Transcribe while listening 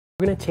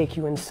We're going to take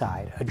you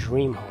inside a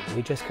dream home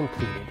we just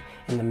completed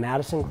in the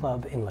Madison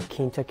Club in La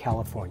Quinta,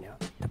 California.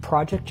 The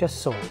project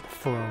just sold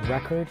for a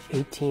record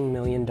 $18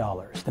 million.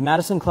 The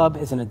Madison Club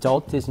is an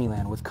adult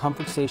Disneyland with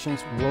comfort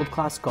stations,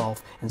 world-class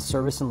golf, and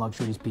service and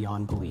luxuries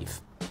beyond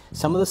belief.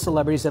 Some of the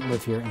celebrities that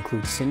live here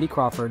include Cindy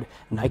Crawford,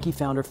 Nike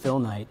founder Phil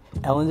Knight,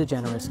 Ellen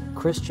DeGeneres,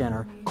 Kris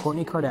Jenner,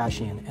 Kourtney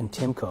Kardashian, and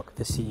Tim Cook,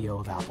 the CEO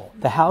of Apple.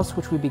 The house,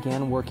 which we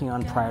began working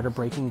on prior to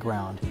breaking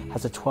ground,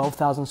 has a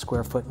 12,000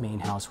 square foot main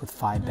house with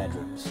 5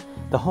 bedrooms.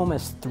 The home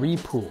has 3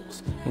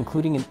 pools,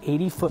 including an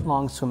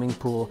 80-foot-long swimming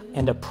pool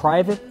and a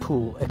private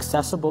pool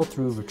accessible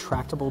through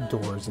retractable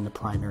doors in the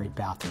primary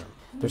bathroom.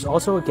 There's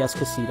also a guest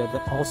casita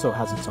that also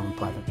has its own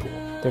private pool.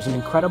 There's an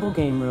incredible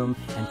game room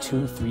and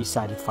 2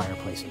 3-sided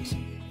fireplaces.